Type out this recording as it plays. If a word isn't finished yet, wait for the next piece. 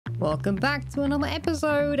Welcome back to another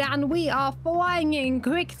episode, and we are flying in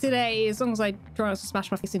quick today, as long as I try not to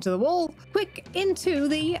smash my face into the wall. Quick into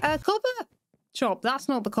the copper shop. That's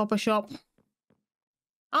not the copper shop.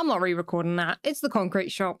 I'm not re-recording that. It's the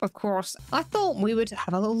concrete shop, of course. I thought we would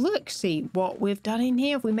have a little look, see what we've done in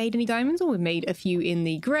here. If we made any diamonds, or we've made a few in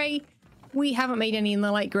the grey. We haven't made any in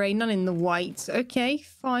the light grey, none in the white. Okay,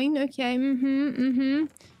 fine, okay,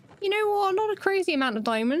 You know what? Not a crazy amount of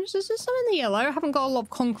diamonds. There's some in the yellow. I haven't got a lot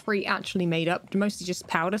of concrete actually made up. Mostly just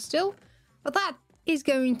powder still. But that is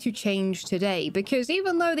going to change today. Because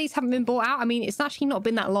even though these haven't been bought out, I mean, it's actually not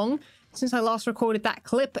been that long since I last recorded that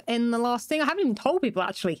clip in the last thing. I haven't even told people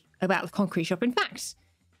actually about the concrete shop. In fact,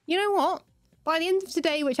 you know what? By the end of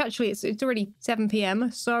today, which actually it's already 7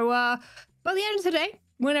 p.m. So by the end of today,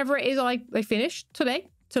 whenever it is I finish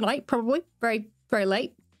tonight, probably very, very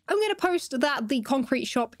late, I'm going to post that the concrete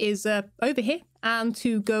shop is over here and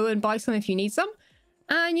to go and buy some if you need some.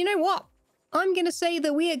 And you know what? I'm going to say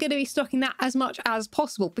that we are going to be stocking that as much as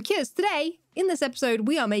possible because today, in this episode,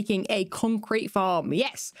 we are making a concrete farm.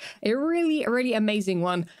 Yes, a really, really amazing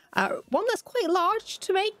one. One that's quite large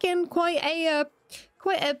to make and quite a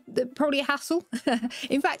probably a hassle.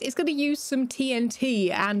 In fact, it's going to use some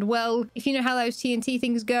TNT. And well, if you know how those TNT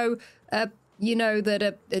things go, you know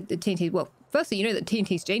that the TNT, well, firstly, you know that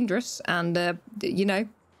TNT is dangerous, and, you know,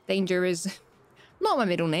 danger is not my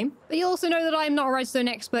middle name. But you also know that I'm not a redstone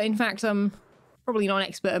expert. In fact, I'm probably not an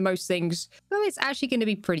expert at most things. So it's actually going to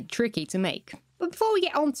be pretty tricky to make. But before we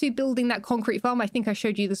get on to building that concrete farm, I think I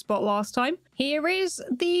showed you the spot last time. Here is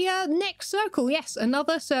the next circle. Yes,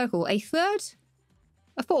 another circle. A third,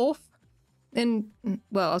 a fourth, and,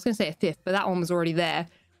 well, I was going to say a fifth, but that one was already there.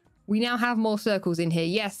 We now have more circles in here.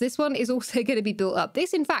 Yes, this one is also going to be built up.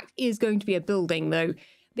 This, in fact, is going to be a building, though.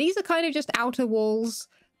 These are kind of just outer walls.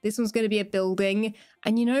 This one's going to be a building.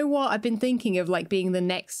 And you know what? I've been thinking of, like, being the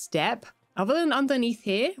next step. Other than underneath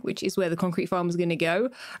here, which is where the concrete farm is going to go,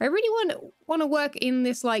 I really want to work in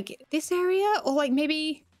this, like, this area. Or, like,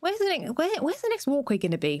 maybe... Where's the next walkway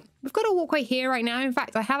going to be? We've got a walkway here right now. In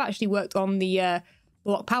fact, I have actually worked on the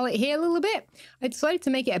block palette here a little bit. I decided to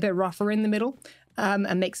make it a bit rougher in the middle.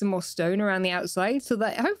 And make some more stone around the outside so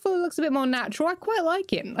that hopefully it looks a bit more natural. I quite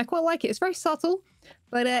like it. I quite like it. It's very subtle,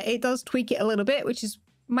 but it does tweak it a little bit, which is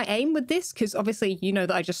my aim with this, because obviously you know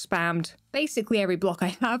that I just spammed basically every block I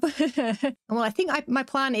have. And well, I think my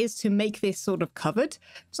plan is to make this sort of covered.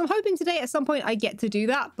 So I'm hoping today at some point I get to do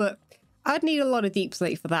that, but I'd need a lot of deep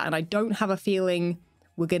slate for that, and I don't have a feeling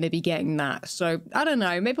we're going to be getting that. So I don't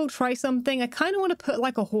know. Maybe I'll try something. I kind of want to put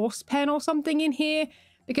like a horse pen or something in here,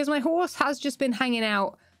 because my horse has just been hanging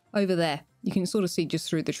out over there. You can sort of see just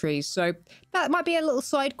through the trees. So that might be a little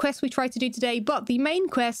side quest we try to do today. But the main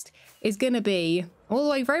quest is going to be all the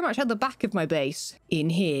way very much at the back of my base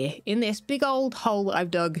in here. In this big old hole that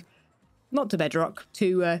I've dug. Not to bedrock.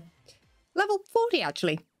 To level 40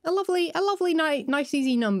 actually. A lovely nice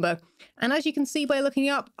easy number. And as you can see by looking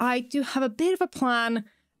up, I do have a bit of a plan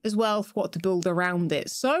as well for what to build around it.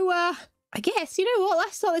 So I guess, you know what?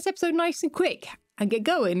 Let's start this episode nice and quick and get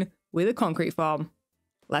going with a concrete farm.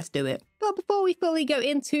 Let's do it. But before we fully go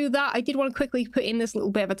into that, I did want to quickly put in this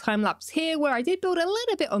little bit of a time lapse here where I did build a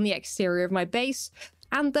little bit on the exterior of my base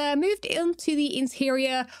and moved into the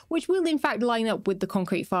interior, which will in fact line up with the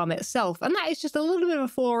concrete farm itself. And that is just a little bit of a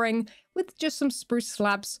flooring with just some spruce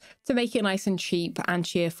slabs to make it nice and cheap and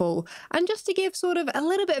cheerful, and just to give sort of a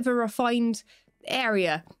little bit of a refined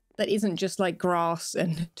area that isn't just like grass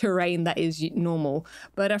and terrain that is normal.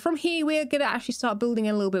 But from here, we're going to actually start building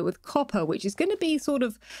a little bit with copper, which is going to be sort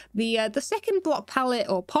of the second block palette,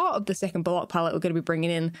 or part of the second block palette we're going to be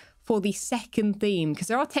bringing in for the second theme, because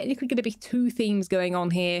there are technically going to be two themes going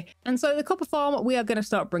on here. And so the copper farm, we are going to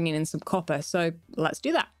start bringing in some copper. So let's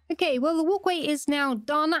do that. Okay, well, the walkway is now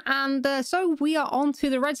done, and so we are on to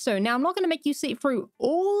the redstone. Now, I'm not going to make you sit through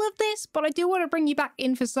all of this, but I do want to bring you back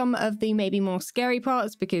in for some of the maybe more scary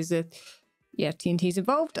parts, because, yeah, TNT's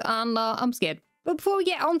involved, and I'm scared. But before we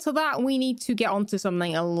get onto that, we need to get onto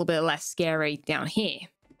something a little bit less scary down here,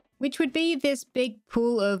 which would be this big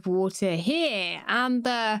pool of water here. And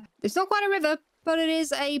it's not quite a river, but it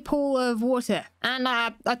is a pool of water. And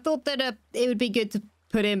I thought that it would be good to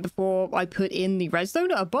put in before I put in the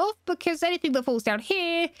redstone above, because anything that falls down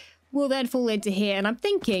here will then fall into here. And I'm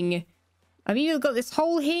thinking I've either got this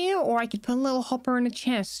hole here, or I could put a little hopper in a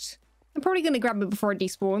chest. I'm probably going to grab it before it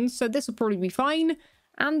despawns, so this will probably be fine.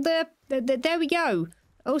 And there we go.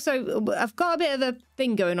 Also, I've got a bit of a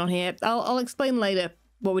thing going on here. I'll explain later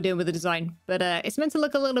what we're doing with the design. But it's meant to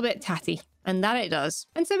look a little bit tatty, and that it does.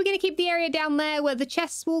 And so we're going to keep the area down there where the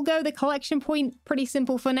chests will go, the collection point. Pretty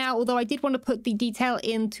simple for now, although I did want to put the detail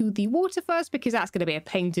into the water first, because that's going to be a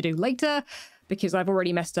pain to do later, because I've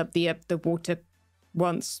already messed up the water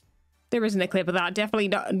once. There isn't a clip of that. Definitely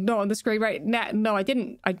not on the screen right now. No, I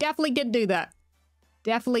didn't. I definitely didn't do that.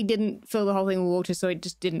 Definitely didn't fill the whole thing with water, so it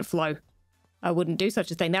just didn't flow. I wouldn't do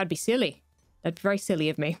such a thing. That would be silly. That'd be very silly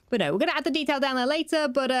of me. But no, we're going to add the detail down there later,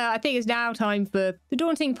 but I think it's now time for the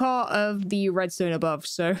daunting part of the redstone above.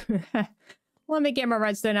 So let me get my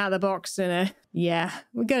redstone out of the box, and yeah,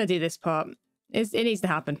 we're going to do this part. It needs to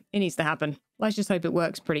happen. It needs to happen. Let's just hope it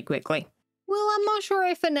works pretty quickly. Well, I'm not sure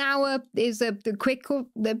if an hour is the quick,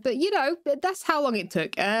 but you know, that's how long it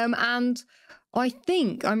took. And I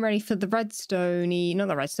think I'm ready for the redstone-y, not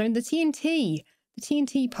the redstone, the TNT. The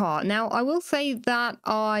TNT part. Now, I will say that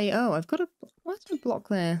I've got a... Why's a block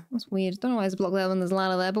there? That's weird. I don't know why there's a block there when there's a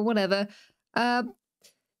ladder there, but whatever.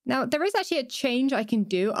 Now, there is actually a change I can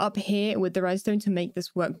do up here with the redstone to make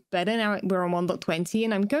this work better. Now, we're on 1.20,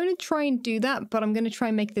 and I'm going to try and do that, but I'm going to try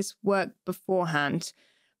and make this work beforehand,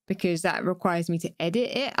 because that requires me to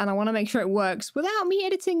edit it, and I want to make sure it works without me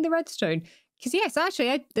editing the redstone. Because yes,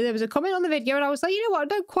 actually, there was a comment on the video, and I was like, you know what, I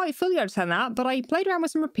don't quite fully understand that, but I played around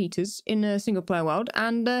with some repeaters in a single player world,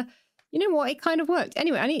 and you know what, it kind of worked.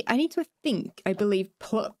 Anyway, I need to think, I believe,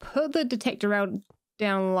 put the detector out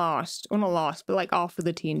down last, or not last, but like after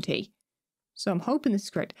the TNT. So I'm hoping this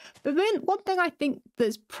is correct. But then one thing I think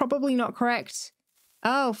that's probably not correct,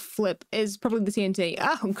 oh flip, is probably the TNT.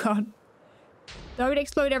 Oh god, don't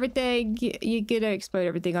explode everything. You're gonna explode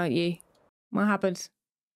everything, aren't you? What happened?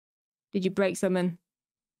 Did you break something?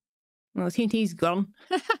 Well, the TNT's gone.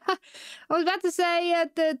 I was about to say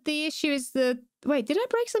the issue is the... Wait, did I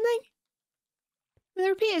break something? The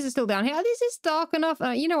repeaters are still down here. This is dark enough.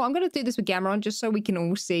 You know what? I'm going to do this with camera on just so we can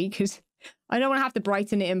all see, because I don't want to have to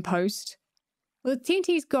brighten it in post. Well, the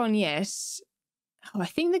TNT's gone, yes. Oh, I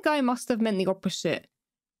think the guy must have meant the opposite.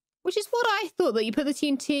 Which is what I thought, that you put the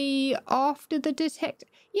TNT after the detector.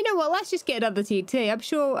 You know what? Let's just get another TNT. I'm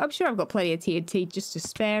sure I've got plenty of TNT just to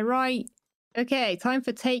spare, right? Okay, time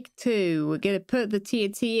for take 2. We're gonna put the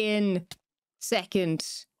TNT in second.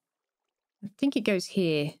 I think it goes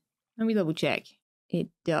here. Let me double check. It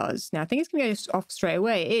does. Now I think it's gonna go off straight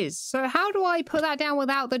away. It is. So how do I put that down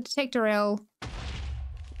without the detector rail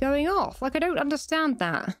going off? Like, I don't understand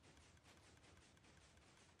that.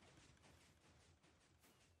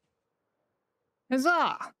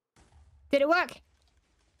 Huzzah! Did it work?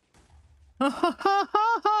 Ho, ho, ho,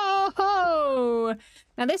 ho, ho.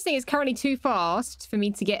 Now this thing is currently too fast for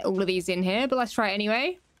me to get all of these in here, but let's try it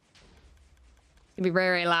anyway. It's gonna be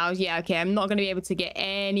very, very loud. Yeah, okay, I'm not gonna be able to get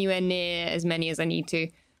anywhere near as many as I need to.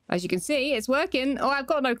 As you can see, it's working. Oh, I've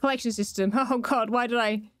got no collection system. Oh god, why did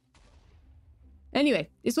I... Anyway,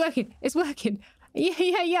 it's working. It's working.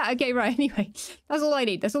 Yeah. Okay, right. Anyway, that's all I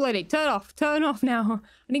need. That's all I need. Turn off now.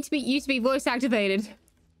 I need you to be voice activated.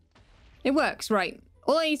 It works, right?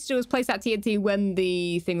 All I need to do is place that TNT when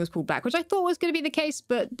the thing was pulled back, which I thought was going to be the case,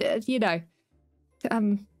 but you know, I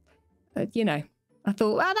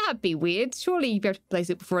thought, well, that'd be weird. Surely you'd be able to place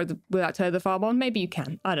it before without turning the farm on. Maybe you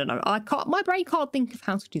can. I don't know. I can't. My brain can't think of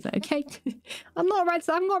how to do that. Okay, I'm not a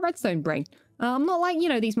redstone. I've got a redstone brain. I'm not like, you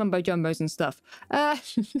know, these mumbo jumbos and stuff.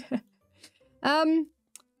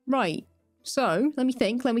 Right. So, let me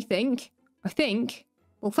think. I think...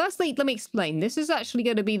 Well, firstly, let me explain. This is actually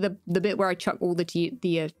going to be the bit where I chuck all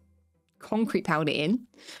the concrete powder in.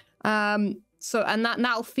 So, and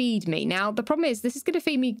that'll feed me. Now, the problem is, this is going to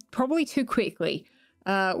feed me probably too quickly.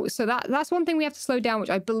 So that's one thing we have to slow down,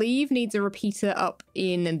 which I believe needs a repeater up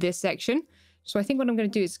in this section. So I think what I'm going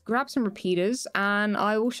to do is grab some repeaters, and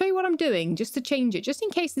I will show you what I'm doing just to change it, just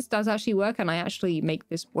in case this does actually work and I actually make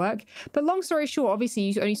this work. But long story short, obviously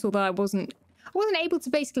you only saw that I wasn't able to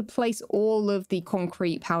basically place all of the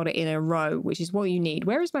concrete powder in a row, which is what you need.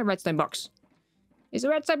 Where is my redstone box? Is the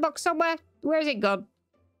redstone box somewhere? Where is it gone?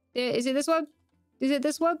 Is it this one? Is it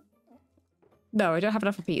this one? No, I don't have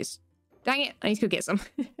enough repeaters. Dang it, I need to go get some.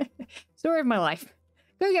 Story of my life.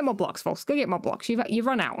 Go get more blocks, folks. Go get more blocks. You've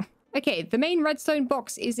run out. Okay, the main redstone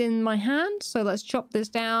box is in my hand, so let's chop this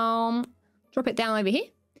down. Drop it down over here.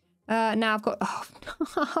 Now I've got...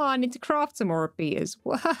 Oh, I need to craft some more repeaters.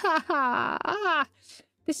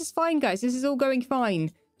 This is fine, guys. This is all going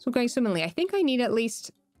fine. It's all going swimmingly. I think I need at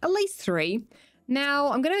least 3. Now,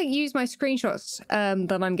 I'm going to use my screenshots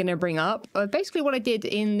that I'm going to bring up. Basically, what I did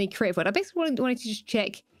in the creative mode, I basically wanted to just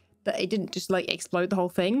check that it didn't just, like, explode the whole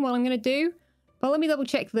thing. What I'm going to do... But let me double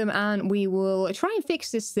check them, and we will try and fix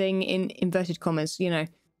this thing in inverted commas, you know.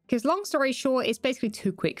 Because long story short, it's basically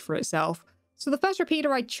too quick for itself. So the first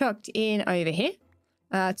repeater I chucked in over here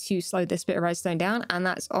to slow this bit of redstone down. And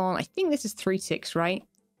that's on, I think this is 3 ticks, right?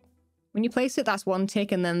 When you place it, that's 1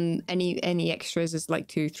 tick. And then any extras is like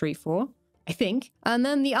 2, 3, 4, I think. And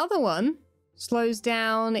then the other one slows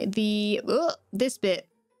down the, this bit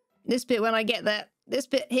when I get there, this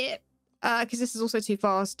bit here. Because this is also too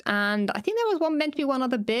fast. And I think there was meant to be one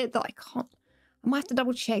other bit that I can't. I might have to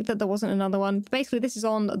double check that there wasn't another one. Basically, this is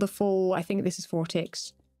on the full. I think this is 4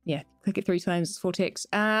 ticks. Yeah, click it 3 times. It's 4 ticks.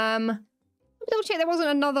 Let me double check there wasn't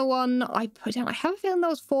another one I put down. I have a feeling there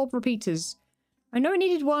was 4 repeaters. I know I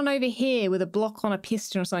needed one over here with a block on a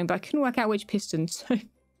piston or something, but I couldn't work out which piston. So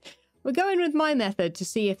we're going with my method to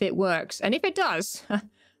see if it works. And if it does, I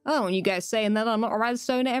don't want you guys saying that I'm not a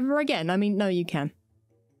redstoner ever again. I mean, no, you can.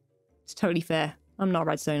 It's totally fair. I'm not a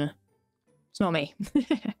redstoner. It's not me.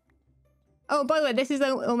 Oh, by the way, this is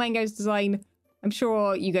ilmango's design. I'm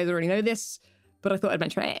sure you guys already know this, but I thought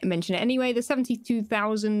I'd mention it anyway. The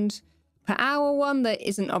 72,000 per hour one that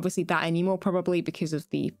isn't obviously that anymore, probably because of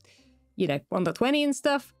the, you know, 1.20 and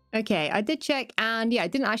stuff. Okay, I did check, and yeah, I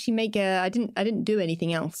didn't actually make I didn't do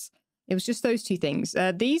anything else. It was just those 2 things.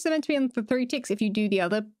 These are meant to be on the 3 ticks if you do the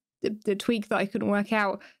other the tweak that I couldn't work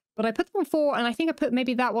out. But I put them on 4, and I think I put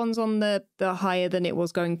maybe that one's on the higher than it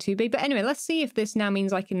was going to be. But anyway, let's see if this now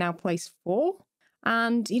means I can now place 4.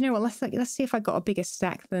 And you know what? Let's see if I got a bigger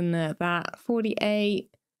stack than that. 48.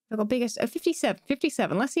 I got biggest 57.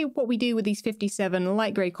 57. Let's see what we do with these 57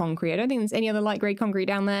 light grey concrete. I don't think there's any other light grey concrete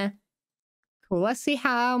down there. Cool. Let's see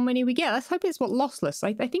how many we get. Let's hope it's lossless.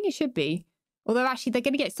 I think it should be. Although actually they're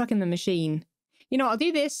going to get stuck in the machine. You know, I'll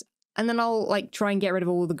do this, and then I'll like try and get rid of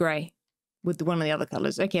all the grey with one of the other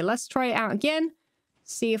colors. Okay, let's try it out again.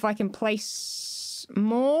 See if I can place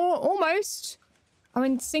more. Almost. Oh,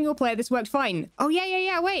 in single player, this worked fine. Oh,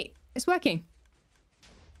 yeah. Wait, it's working.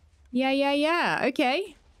 Yeah.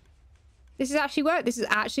 Okay. This is actually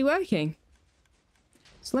working.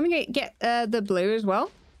 So let me get the blue as well.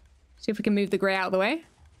 See if we can move the grey out of the way.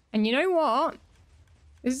 And you know what?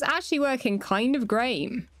 This is actually working kind of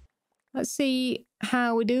great. Let's see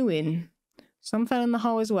how we're doing. Some fell in the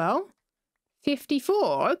hole as well.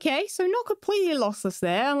 54. Okay, so not completely lossless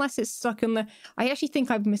there, unless it's stuck in the... I actually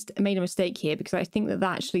think I've made a mistake here, because I think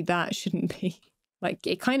that shouldn't be... Like,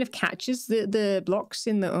 it kind of catches the blocks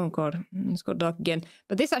in the... Oh, God. It's got dark again.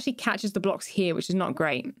 But this actually catches the blocks here, which is not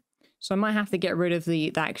great. So I might have to get rid of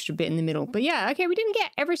that extra bit in the middle. But yeah, okay, we didn't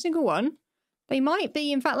get every single one. They might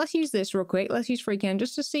be... In fact, let's use this real quick. Let's use Freecam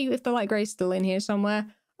just to see if the light grey is still in here somewhere.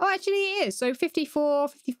 Oh, actually it is. So 54,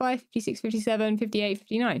 55, 56, 57, 58,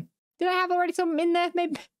 59. Did I have already some in there?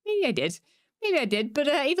 Maybe I did. Maybe I did. But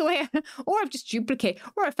either way, or I've just duplicated,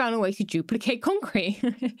 or I found a way to duplicate concrete.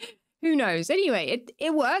 Who knows? Anyway,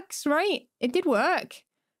 it works, right? It did work.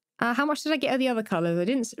 How much did I get of the other colors? I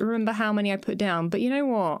didn't remember how many I put down, but you know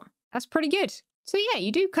what? That's pretty good. So yeah,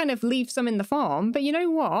 you do kind of leave some in the farm, but you know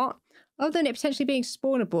what? Other than it potentially being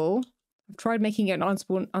spawnable, I've tried making it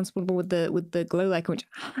unspawnable with the glow icon, which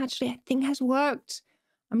actually I think has worked.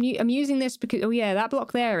 I'm using this because, oh yeah, that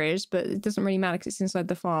block there is, but it doesn't really matter because it's inside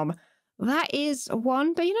the farm. That is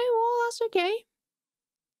 1, but you know what? That's okay.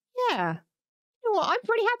 Yeah. You know what? I'm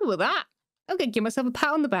pretty happy with that. I'm going to give myself a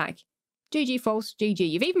pat on the back. GG, false, GG.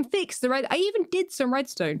 You've even fixed the red... I even did some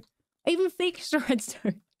redstone. I even fixed the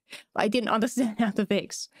redstone. But I didn't understand how to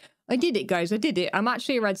fix. I did it, guys. I did it. I'm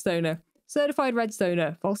actually a redstoner. Certified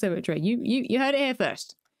redstoner. FalseSymmetry. You heard it here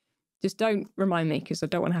first. Just don't remind me, because I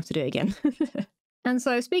don't want to have to do it again. And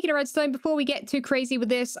so, speaking of redstone, before we get too crazy with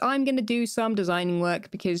this, I'm going to do some designing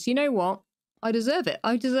work, because you know what? I deserve it.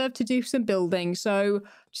 I deserve to do some building. So,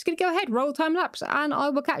 I'm just going to go ahead, roll time lapse, and I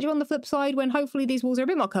will catch you on the flip side when hopefully these walls are a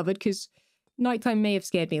bit more covered, because nighttime may have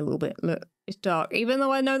scared me a little bit. Look, it's dark. Even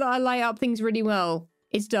though I know that I light up things really well,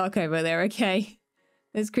 it's dark over there, okay?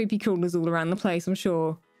 There's creepy corners all around the place, I'm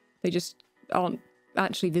sure. They just aren't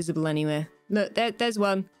actually visible anywhere. Look, there's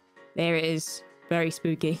one. There it is. Very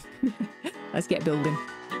spooky. Let's get building.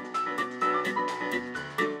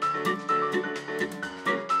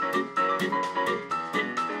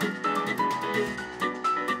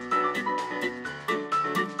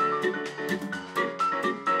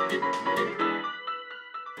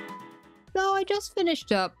 So I just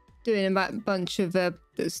finished up doing a bunch of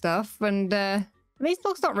stuff, and these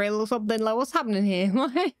blocks not real or something. Like, what's happening here?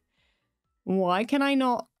 Why can I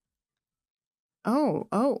not?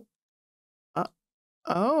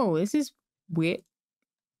 Oh, this is weird.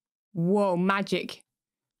 Whoa, magic.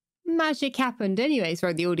 Magic happened. Anyway,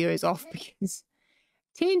 sorry, the audio is off because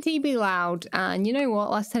TNT be loud. And you know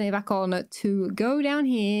what? Let's turn it back on to go down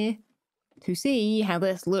here to see how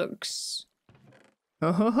this looks.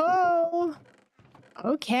 Oh ho ho!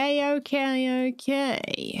 Okay.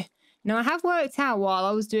 Now, I have worked out while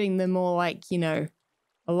I was doing the more, like, you know,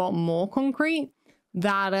 a lot more concrete,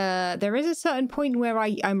 that there is a certain point where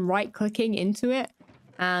I'm right-clicking into it,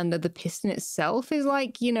 and the piston itself is,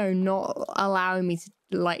 like, you know, not allowing me to,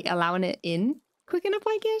 like, allowing it in quick enough,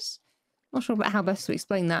 I guess. Not sure about how best to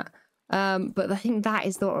explain that. But I think that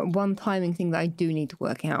is the one timing thing that I do need to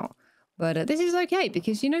work out. But this is okay,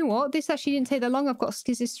 because you know what? This actually didn't take that long. I've got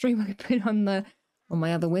Skiz's stream open on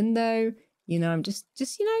my other window. You know, I'm just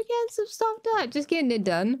you know, getting some stuff done. Just getting it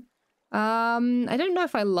done. I don't know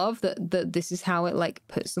if I love that this is how it, like,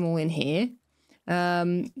 puts them all in here.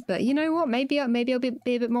 But you know what? Maybe I'll be a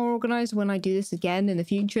bit more organized when I do this again in the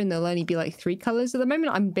future, and there'll only be like 3 colors. At the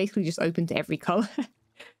moment, I'm basically just open to every color.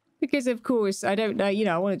 Because of course, I don't know, you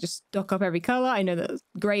know, I want to just stock up every color. I know that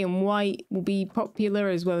gray and white will be popular,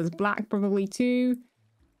 as well as black probably too.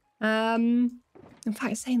 In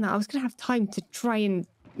fact, saying that, I was going to have time to try and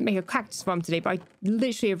make a cactus farm today, but I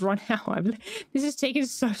literally have run out. This has taken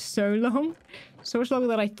so long. So much longer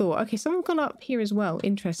than I thought. Okay, someone's gone up here as well.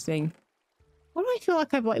 Interesting. Why do I feel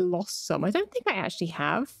like I've, like, lost some? I don't think I actually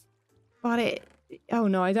have. But oh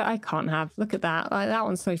no, I can't have. Look at that. Like, that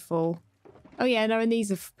one's so full. Oh yeah, no, and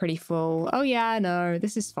these are pretty full. Oh yeah, no,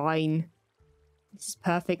 this is fine. This is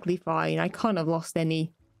perfectly fine. I can't have lost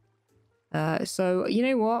any. So, you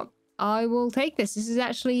know what? I will take this. This is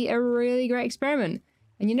actually a really great experiment.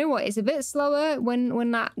 And you know what? It's a bit slower when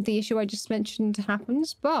the issue I just mentioned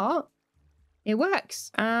happens, but it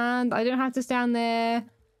works. And I don't have to stand there,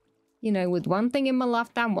 you know, with one thing in my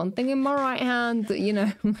left hand, one thing in my right hand, you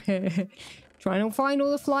know, trying to find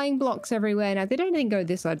all the flying blocks everywhere. Now, did anything go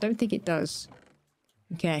this side? I don't think it does.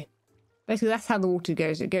 Okay. Basically, that's how the water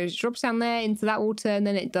goes. It drops down there into that water, and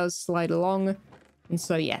then it does slide along. And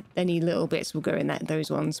so, yeah, any little bits will go in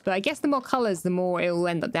those ones. But I guess the more colors, the more it will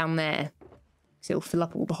end up down there. So it'll fill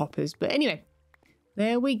up all the hoppers. But anyway,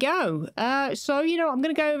 there we go. So, you know, I'm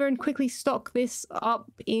going to go over and quickly stock this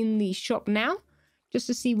up in the shop now, just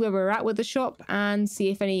to see where we're at with the shop and see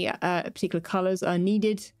if any particular colors are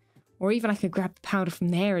needed. Or even I could grab the powder from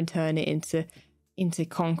there and turn it into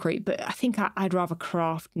concrete. But I think I'd rather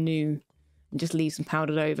craft new and just leave some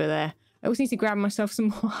powdered over there. I always need to grab myself some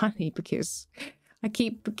more honey, because I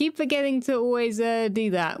keep forgetting to always do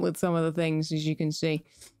that with some of the things, as you can see.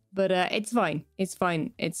 But it's fine. It's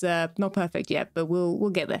fine. It's not perfect yet, but we'll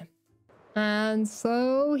get there. And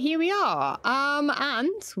so here we are.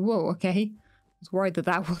 And whoa, okay. I was worried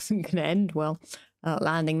that wasn't going to end well,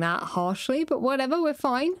 landing that harshly, but whatever, we're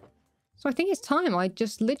fine. So I think it's time I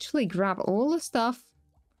just literally grab all the stuff.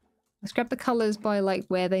 Let's grab the colors by, like,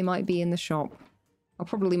 where they might be in the shop. I'll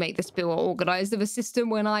probably make this bit more organized of a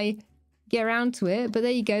system when I get around to it. But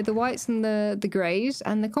there you go, the whites and the grays,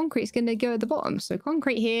 and the concrete's going to go at the bottom. So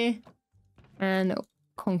concrete here, and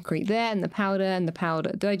concrete there, and the powder and the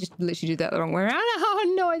powder. Did I just literally do that the wrong way around?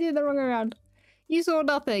 Oh no, I did it the wrong way around. You saw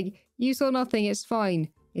nothing. You saw nothing. It's fine.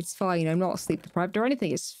 It's fine. I'm not sleep deprived or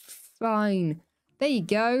anything. It's fine. There you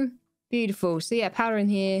go. Beautiful. So yeah, powder in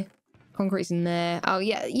here, concrete's in there. Oh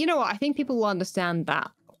yeah, you know what? I think people will understand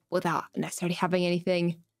that without necessarily having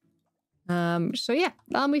anything. So yeah,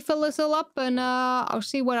 let me fill this all up, and I'll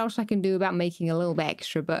see what else I can do about making a little bit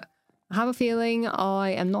extra. But I have a feeling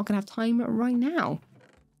I am not going to have time right now.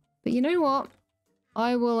 But you know what?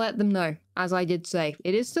 I will let them know, as I did say.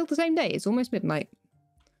 It is still the same day. It's almost midnight.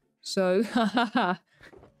 So,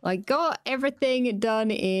 I got everything done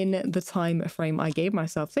in the time frame I gave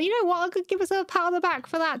myself. So you know what? I could give myself a pat on the back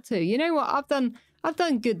for that too. You know what? I've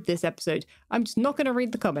done good this episode. I'm just not going to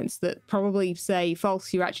read the comments that probably say,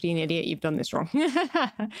 False, you're actually an idiot. You've done this wrong.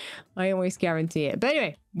 I always guarantee it. But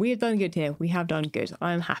anyway, we have done good here. We have done good.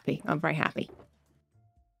 I'm happy. I'm very happy.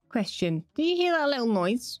 Question. Do you hear that little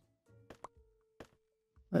noise?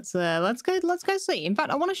 Let's go see. In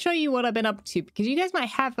fact, I want to show you what I've been up to, because you guys might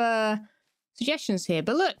have suggestions here.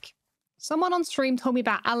 But look, someone on stream told me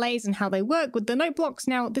about allays and how they work with the note blocks.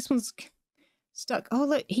 Now this one's stuck. Oh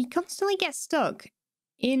look, he constantly gets stuck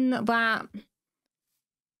in the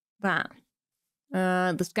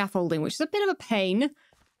scaffolding, which is a bit of a pain.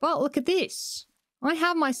 But look at this. I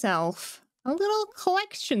have myself a little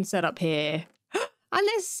collection set up here. And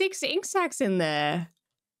there's 6 ink sacs in there.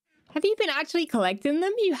 Have you been actually collecting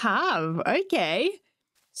them? You have. Okay.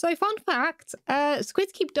 So fun fact,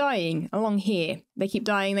 squids keep dying along here. They keep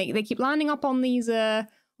dying. They keep landing up on these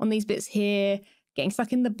bits here, getting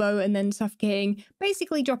stuck in the boat and then suffocating,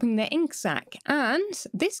 basically dropping their ink sac. And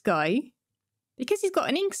this guy, because he's got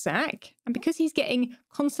an ink sac and because he's getting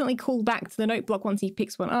constantly called back to the note block once he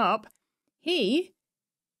picks one up, he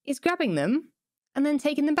is grabbing them and then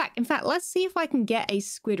taking them back. In fact, let's see if I can get a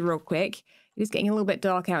squid real quick. It is getting a little bit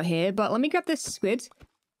dark out here, but let me grab this squid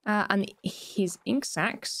and his ink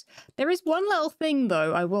sacs. There is one little thing,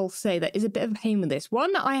 though, I will say that is a bit of a pain with this.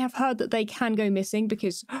 One, I have heard that they can go missing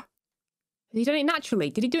because... Has he done it naturally?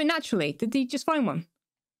 Did he do it naturally? Did he just find one?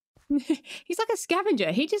 He's like a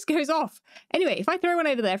scavenger. He just goes off. Anyway, if I throw one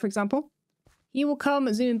over there, for example, he will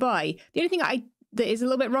come zooming by. The only thing that is a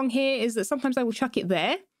little bit wrong here is that sometimes I will chuck it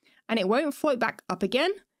there and it won't float back up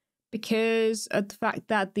again because of the fact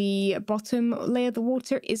that the bottom layer of the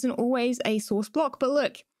water isn't always a source block. But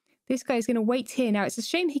look, this guy's going to wait here. Now, it's a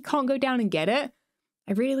shame he can't go down and get it.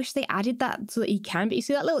 I really wish they added that so that he can. But you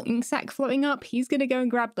see that little ink sac floating up? He's going to go and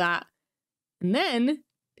grab that. And then...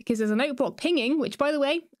 because there's a note block pinging, which, by the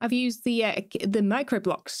way, I've used the micro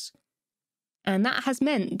blocks. And that has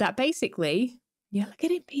meant that basically, yeah, look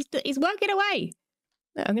at him. He's working away.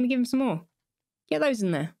 No, I'm going to give him some more. Get those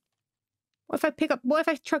in there. What if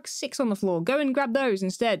I chuck 6 on the floor? Go and grab those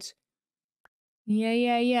instead.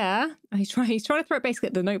 Yeah. He's trying to throw it basically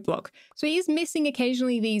at the note block. So he is missing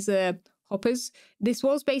occasionally these hoppers. This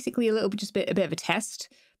was basically a bit of a test.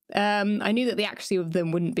 I knew that the accuracy of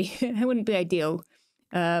them wouldn't be ideal.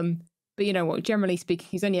 But you know what, generally speaking,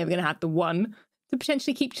 he's only ever going to have the one to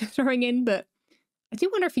potentially keep throwing in, but I do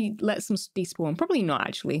wonder if he lets them despawn. Probably not,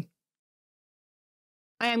 actually.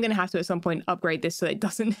 I am going to have to at some point upgrade this so it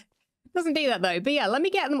doesn't do that, though. But yeah, let me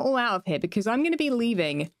get them all out of here because I'm going to be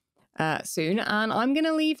leaving soon, and I'm going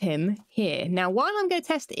to leave him here. Now, while I'm going to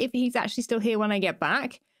test if he's actually still here when I get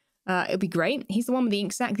back, it'll be great. He's the one with the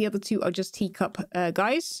ink sac. The other two are just teacup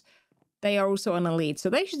guys. They are also on a lead,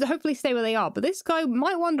 so they should hopefully stay where they are. But this guy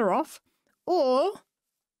might wander off, or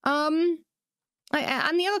and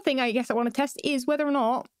the other thing I guess I want to test is whether or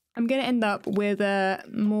not I'm going to end up with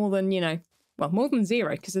more than 0,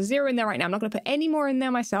 because there's 0 in there right now. I'm not going to put any more in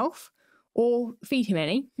there myself or feed him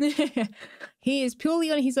any. He is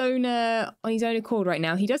purely on his own accord right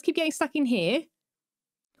now. He does keep getting stuck in here,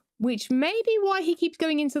 which may be why he keeps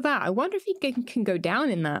going into that. I wonder if he can go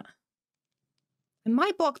down in that. I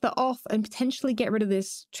might block that off and potentially get rid of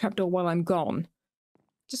this trapdoor while I'm gone.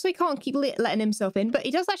 Just so he can't keep letting himself in. But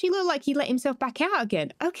it does actually look like he let himself back out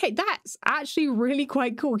again. Okay, that's actually really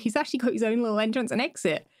quite cool. He's actually got his own little entrance and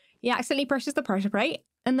exit. He accidentally presses the pressure plate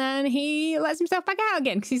and then he lets himself back out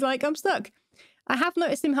again because he's like, I'm stuck. I have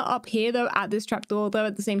noticed him up here, though, at this trapdoor, though,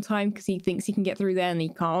 at the same time because he thinks he can get through there and he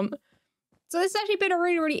can't. So it's actually been a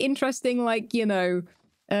really, really interesting,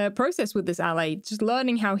 process with this ally, just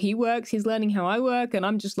learning how he works. He's learning how I work, and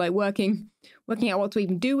I'm just like working out what to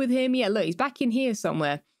even do with him. Yeah, look, he's back in here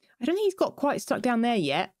somewhere. I don't think he's got quite stuck down there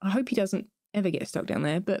yet. I hope he doesn't ever get stuck down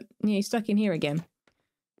there, but yeah, he's stuck in here again.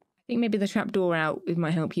 I think maybe the trapdoor out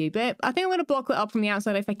might help you, but I think I'm going to block that up from the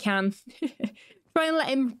outside if I can. Try and let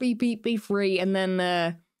him be free, and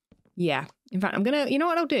then yeah. In fact, I'm gonna, you know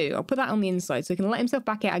what I'll do? I'll put that on the inside so he can let himself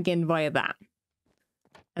back out again via that,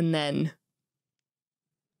 and then.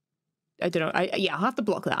 I don't know. Yeah, I'll have to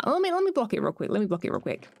block that. Let me block it real quick.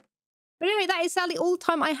 But anyway, that is sadly all the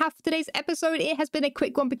time I have for today's episode. It has been a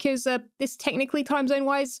quick one because this technically time zone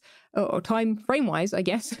wise, or time frame wise, I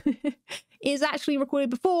guess, is actually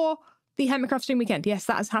recorded before the Hermitcraft stream weekend. Yes,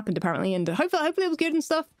 that has happened apparently, and hopefully it was good and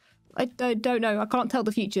stuff. I don't know. I can't tell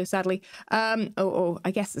the future, sadly.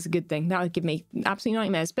 I guess it's a good thing. That would give me absolute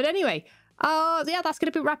nightmares. But anyway, yeah, that's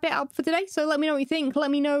going to wrap it up for today. So let me know what you think.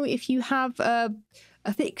 Let me know if you have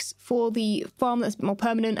a fix for the farm that's a bit more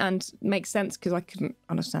permanent and makes sense, because I couldn't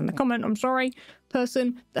understand the comment. I'm sorry,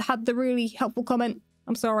 person that had the really helpful comment.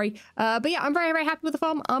 I'm sorry. But yeah, I'm very, very happy with the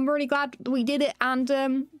farm. I'm really glad we did it. And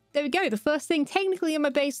there we go. The first thing technically in my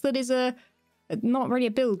base that is not really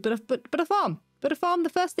a build, but a farm. But a farm, the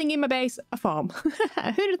first thing in my base, a farm. Who'd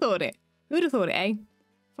have thought it? Who'd have thought it, eh?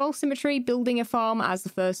 FalseSymmetry, building a farm as the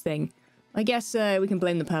first thing. I guess we can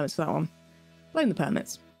blame the permits for that one. Blame the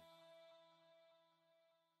permits.